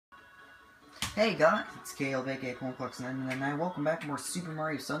Hey guys, it's Caleb aka Cornflux999. Welcome back to more Super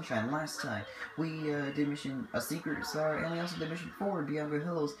Mario Sunshine. Last time we did mission A Secret Star, and we also did mission 4, Diablo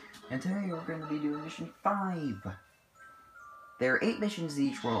Hills, and today we're going to be doing mission 5. There are 8 missions in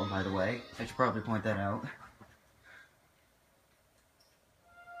each world, by the way. I should probably point that out.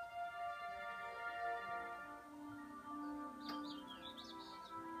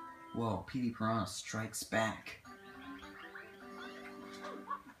 Whoa, PD Piranha strikes back.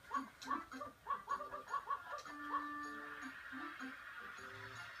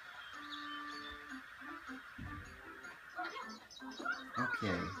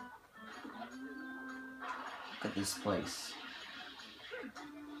 Okay. Look at this place.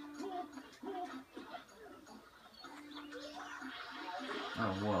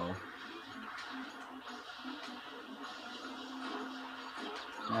 Oh, whoa.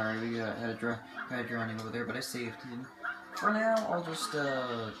 Alright, we had a drowning over there, but I saved him. For now, I'll just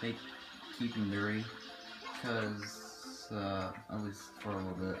keep him dirty. Because, at least for a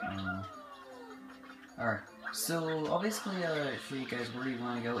little bit, I don't know. Alright, so I'll basically show you guys where you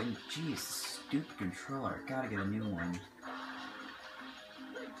want to go, and geez, stupid controller, gotta get a new one.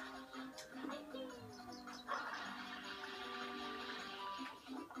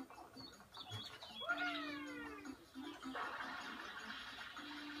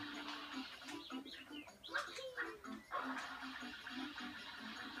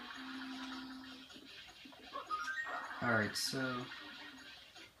 Alright, so,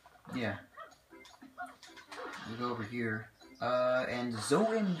 yeah. We go over here, and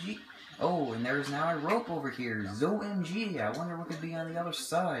ZOMG. Oh, and there's now a rope over here. ZOMG. I wonder what could be on the other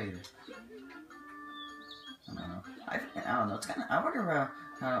side. I don't know. I don't know. It's kind of. I wonder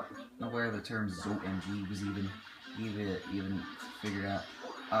where the term ZOMG was even figured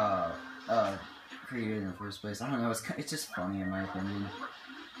out. Created in the first place. I don't know. It's just funny in my opinion.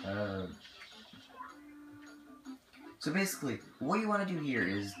 So basically, what you want to do here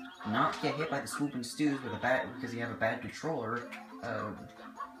is not get hit by the swooping stews with because you have a bad controller.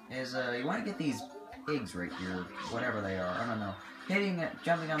 You want to get these pigs right here, whatever they are. I don't know.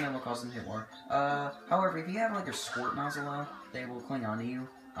 Jumping on them will cause them to hit more. However, if you have like a squirt nozzle out, they will cling onto you.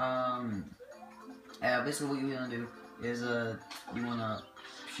 Basically, what you want to do is you want to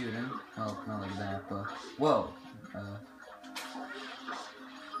shoot him. Well, not like that, but whoa.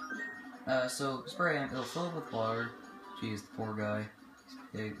 So spray him. It'll fill it with water. Jeez, the poor guy.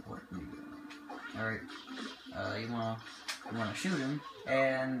 Pig. What are you doing? Alright. You wanna shoot him,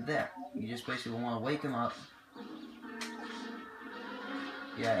 and there. You just basically wanna wake him up.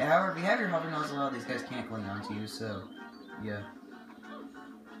 Yeah, however, if you have your hover nozzle out, these guys can't cling onto you, so yeah.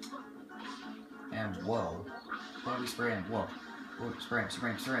 And whoa. What are we spraying? Whoa. Whoa, spray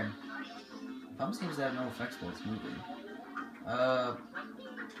him. Pump seems to have no effects while it's moving.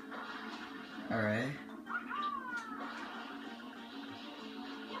 Alright.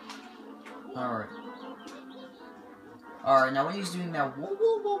 Alright, now when he's doing that whoa,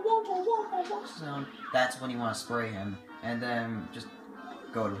 whoa, whoa, whoa, whoa, whoa, whoa, whoa sound, that's when you want to spray him, and then just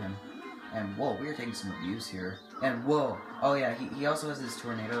go to him. And whoa, we are taking some abuse here. And whoa, oh yeah, he also has this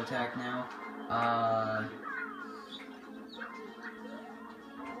tornado attack now.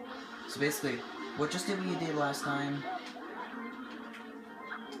 So basically, just did what you did last time.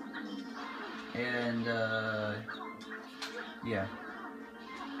 And, yeah.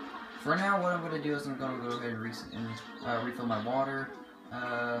 For now, what I'm going to do is I'm going to go ahead and refill my water.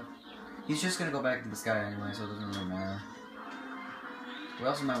 He's just going to go back into the sky anyway, so it doesn't really matter. We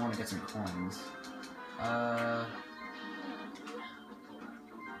also might want to get some coins.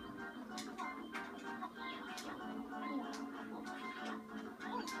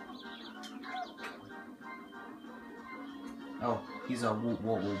 Oh, he's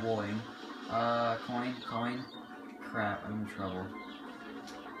whoa-ing. Coin. Crap, I'm in trouble.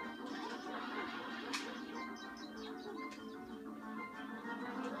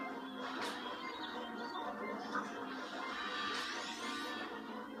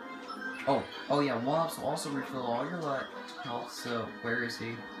 Oh yeah, Wops will also refill all your health, so where is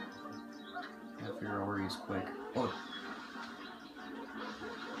he? Gotta figure out where he's quick. Oh.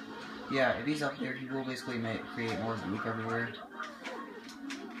 Yeah, if he's up there, he will basically create more goop everywhere.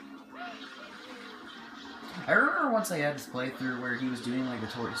 I remember once I had this playthrough where he was doing like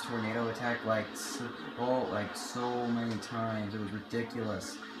his tornado attack like so many times. It was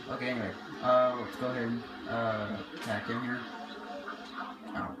ridiculous. Okay, anyway, let's go ahead and attack him here.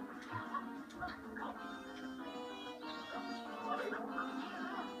 Ow.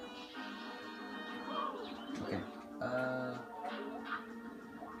 Okay.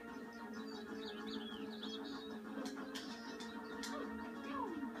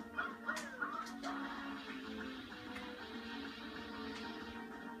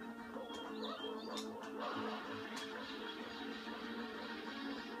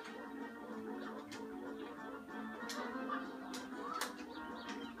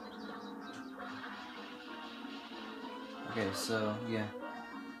 Okay, so, yeah.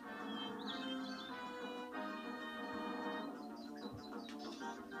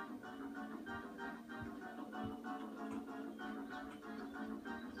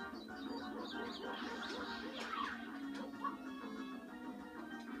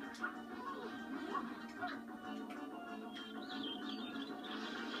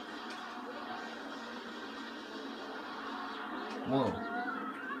 Whoa.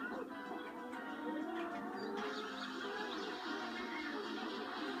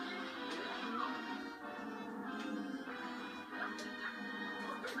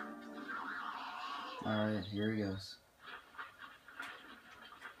 Alright, here he goes.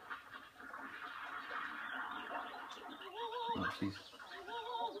 Oh, jeez.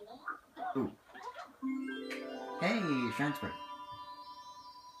 Ooh. Hey, Shine Spray.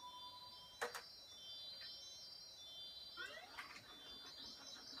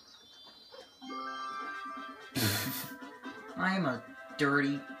 I am a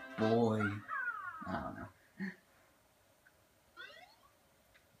dirty boy. I don't know.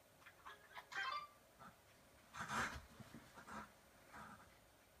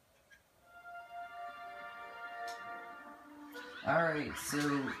 Alright, so...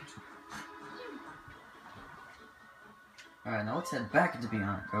 Alright, now let's head back into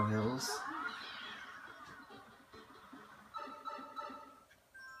Bianco Hills.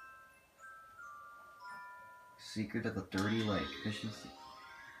 Secret of the Dirty Lake. Efficiency.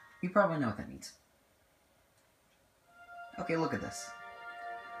 You probably know what that means. Okay, look at this.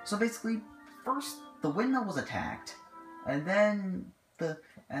 So basically, first the windmill was attacked, and then the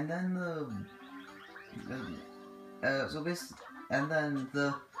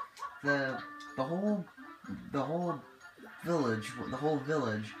whole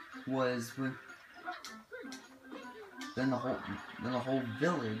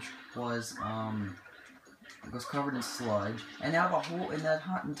village was was covered in sludge, and now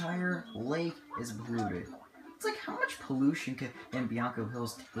that entire lake is polluted. It's like, how much pollution can Bianco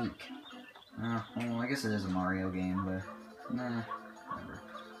Hills take? Well, I guess it is a Mario game, but nah, whatever.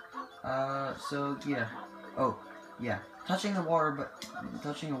 So yeah. Oh, yeah. Touching the water,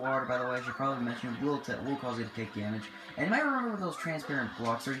 by the way, I should probably mention, will cause you to take damage. And you might remember those transparent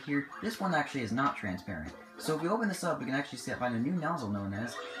blocks right here. This one actually is not transparent. So if we open this up, we can actually find a new nozzle known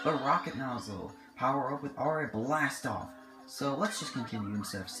as the Rocket Nozzle. Power up with RA Blast Off. So let's just continue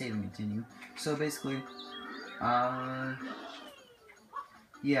instead of save and continue. So basically,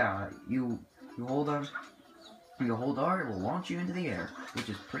 yeah, you hold R, it will launch you into the air, which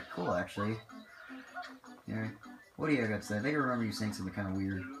is pretty cool actually. Yeah. What do you got to say? I think I remember you saying something kind of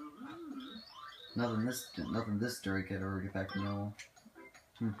weird. Nothing this story could ever get back to normal.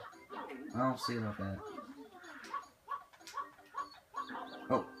 I'll see about that.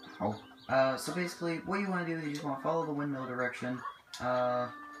 Oh. So basically, what you want to do is you just want to follow the windmill direction.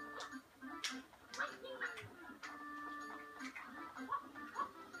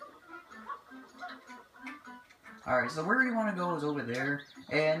 Alright, so where you want to go is over there,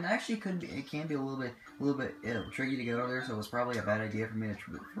 and actually it can be a little bit tricky to get over there, so it's probably a bad idea for me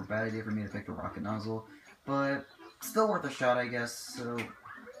to pick the rocket nozzle, but still worth a shot, I guess. So,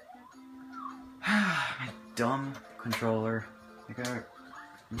 my dumb controller.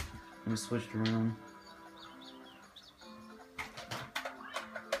 I'm gonna switch to room.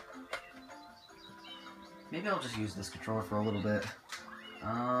 Maybe I'll just use this controller for a little bit.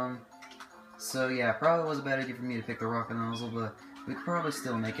 So yeah, probably was a bad idea for me to pick the rocket nozzle, but we could probably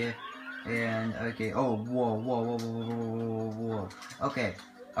still make it. And okay, oh whoa. Okay,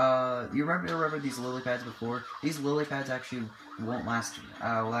 you remember these lily pads before? These lily pads actually won't last.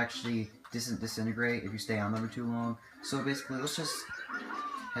 Will actually disintegrate if you stay on them for too long. So basically, let's just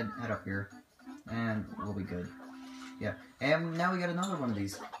head up here, and we'll be good. Yeah, and now we got another one of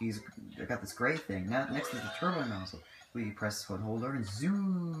these. I got this gray thing. Now next is the turbo nozzle. We press foot holder and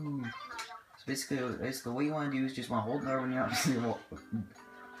zoom. So basically, what you want to do is just want to hold R when you're not facing the wall.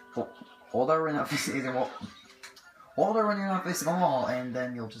 Hold R when you're not facing the wall. Hold R when you're not facing the wall, and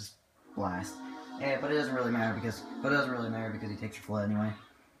then you'll just blast. Yeah, but it doesn't really matter because he takes your flood anyway.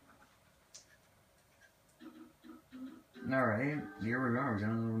 Alright, here we are. We're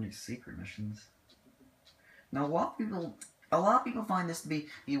doing one of these secret missions. Now, a lot of people find this to be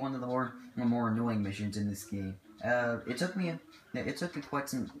one of the more annoying missions in this game. It took me quite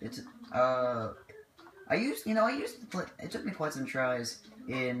some. It took me quite some tries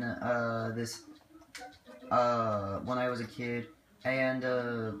in this when I was a kid, and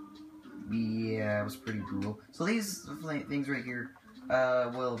yeah, it was pretty brutal. So these things right here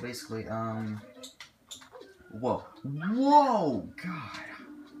will basically whoa, god.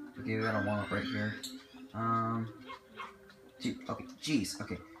 Okay, we got a one up right here. Okay, jeez,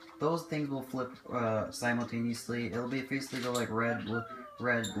 okay. Those things will flip simultaneously. It'll be basically go like red, blue,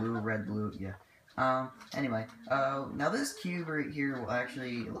 red, blue, yeah. Anyway, now this cube right here will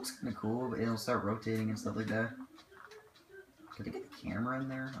actually, it looks kind of cool, but it'll start rotating and stuff like that. Could I get the camera in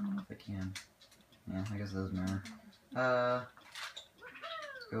there? I don't know if I can. Yeah, I guess it doesn't matter.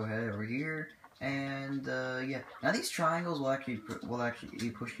 Let's go ahead over here, and yeah. Now these triangles will actually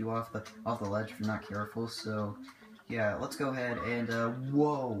push you off the ledge if you're not careful. So yeah, let's go ahead and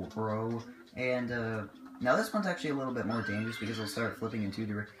whoa, bro. And now this one's actually a little bit more dangerous because it'll start flipping in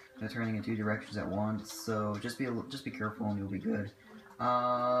turning in two directions at once. So just be careful and you'll be good.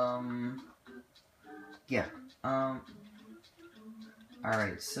 Yeah.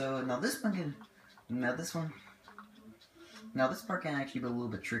 Alright, so now this one can... Now this part can actually be a little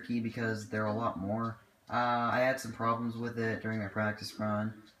bit tricky because there are a lot more. I had some problems with it during my practice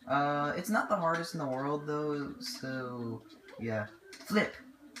run. It's not the hardest in the world though, so... Yeah. Flip!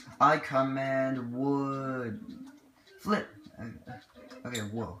 I command wood! Flip! Okay,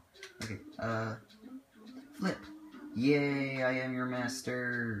 whoa. Okay, flip! Yay, I am your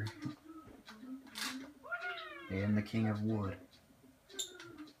master! I am the king of wood.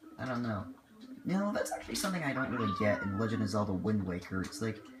 I don't know. You know, that's actually something I don't really get in Legend of Zelda Wind Waker. It's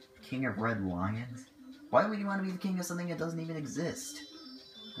like, King of Red Lions? Why would you want to be the king of something that doesn't even exist?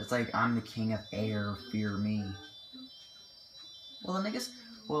 It's like, I'm the king of air, fear me. Well, then I guess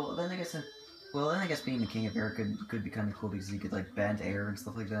being the king of air could be kind of cool because you could, like, bend air and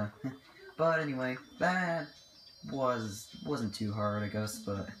stuff like that. But anyway, that wasn't too hard, I guess,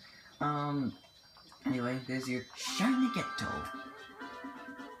 but, anyway, there's your shiny ghetto.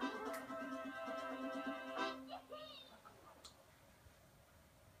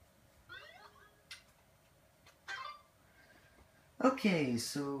 Okay,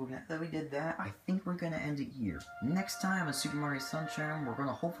 so now that we did that, I think we're gonna end it here. Next time on Super Mario Sunshine, we're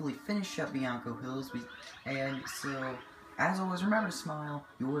gonna hopefully finish up Bianco Hills. And so, as always, remember to smile.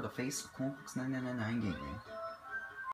 You're the face of Cornflakes 999 Gaming.